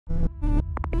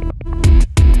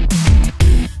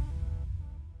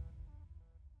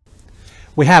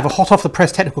We have a hot off the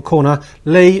press technical corner.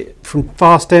 Leigh from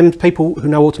Fastems. People who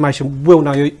know automation will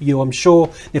know you, I'm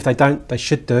sure. If they don't, they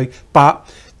should do.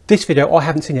 But this video I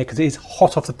haven't seen yet because it is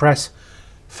hot off the press.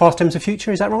 Fastems the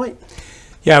future, is that right?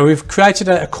 Yeah, we've created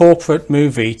a corporate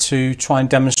movie to try and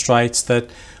demonstrate that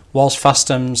whilst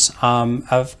Fastems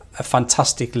have a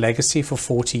fantastic legacy for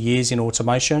 40 years in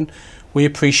automation, we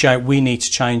appreciate we need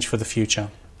to change for the future.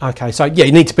 Okay, so yeah,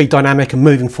 you need to be dynamic and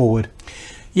moving forward.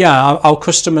 Yeah, our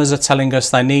customers are telling us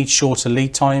they need shorter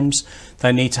lead times,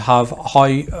 they need to have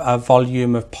high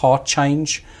volume of part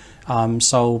change,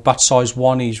 so batch size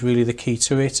 1 is really the key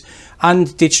to it,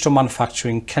 and digital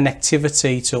manufacturing,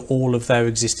 connectivity to all of their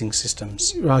existing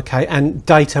systems. Okay, and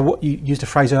data, what you used a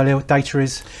phrase earlier, data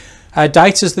is?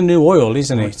 Data is the new oil,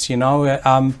 isn't it? You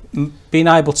know, being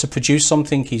able to produce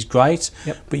something is great,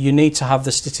 but you need to have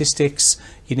the statistics.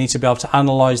 You need to be able to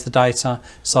analyze the data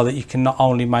so that you can not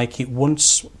only make it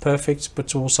once perfect, but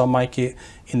to also make it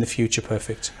in the future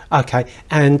perfect. Okay,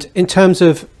 and in terms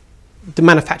of the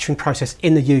manufacturing process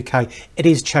in the UK, it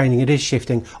is changing, it is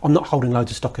shifting. I'm not holding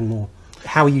loads of stock anymore.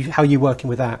 How are you working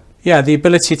with that? Yeah, the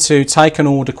ability to take an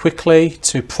order quickly,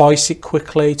 to price it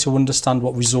quickly, to understand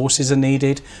what resources are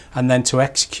needed, and then to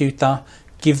execute that,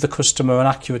 give the customer an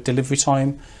accurate delivery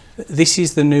time. This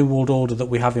is the new world order that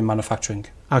we have in manufacturing.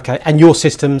 Okay, and your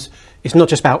systems, it's not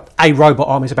just about a robot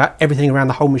arm, it's about everything around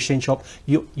the whole machine shop.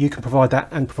 You can provide that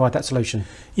and provide that solution.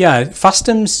 Yeah,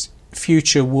 Fastems'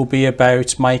 future will be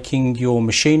about making your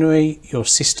machinery, your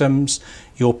systems,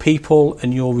 your people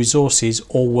and your resources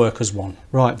all work as one.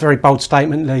 Right, very bold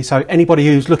statement, Leigh. So anybody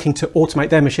who's looking to automate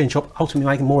their machine shop, ultimately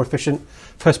make it more efficient,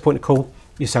 first point of call,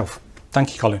 yourself.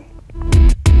 Thank you, Colin.